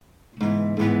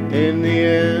In the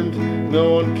end,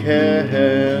 no one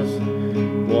cares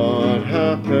what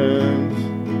happens,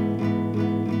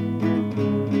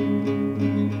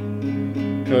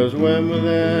 'cause when we're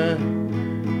there,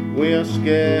 we are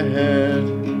scared.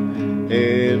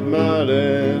 It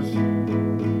matters.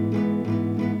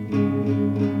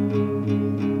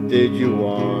 Did you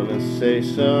wanna say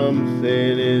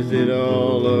something? Is it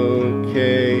all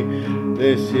okay?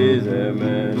 This is a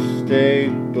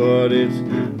mistake, but it's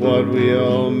what we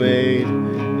all made.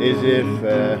 Is it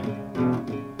fair?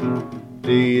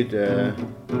 Do you dare?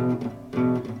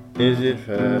 Is it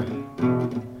fair?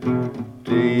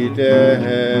 Do you dare?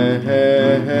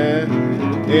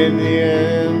 In the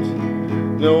end,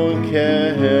 no one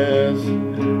cares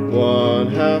what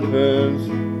happens,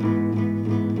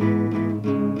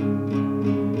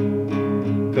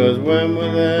 'cause when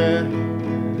we're there,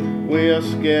 we are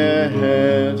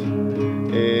scared.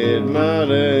 It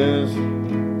matters.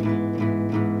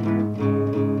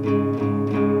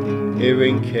 If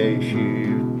in case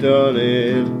you've done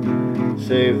it,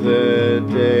 save the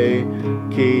day,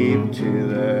 keep to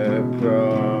the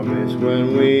promise. When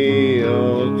we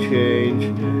all change,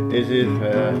 is it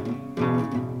fair?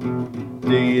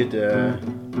 Do you dare?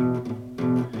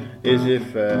 Is it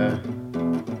fair?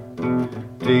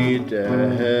 Do you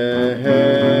dare?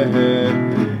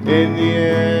 In the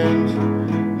end,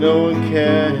 no one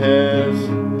cares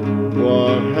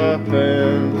what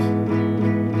happens,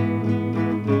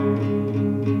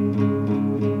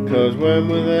 'cause when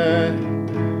we're there,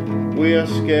 we are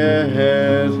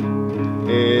scared.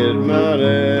 It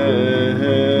matters.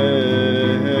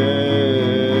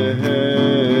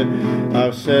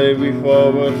 I've said it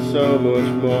before, but so much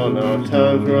more now.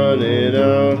 Time's running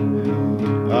out.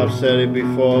 I've said it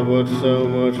before, but so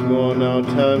much more now.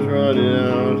 Time's running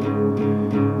out.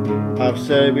 I've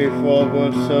said it before,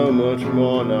 but so much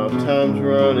more now. Time's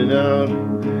running out.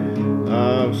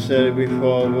 I've said it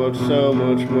before, but so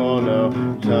much more now.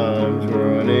 Time's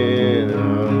running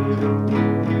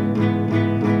out.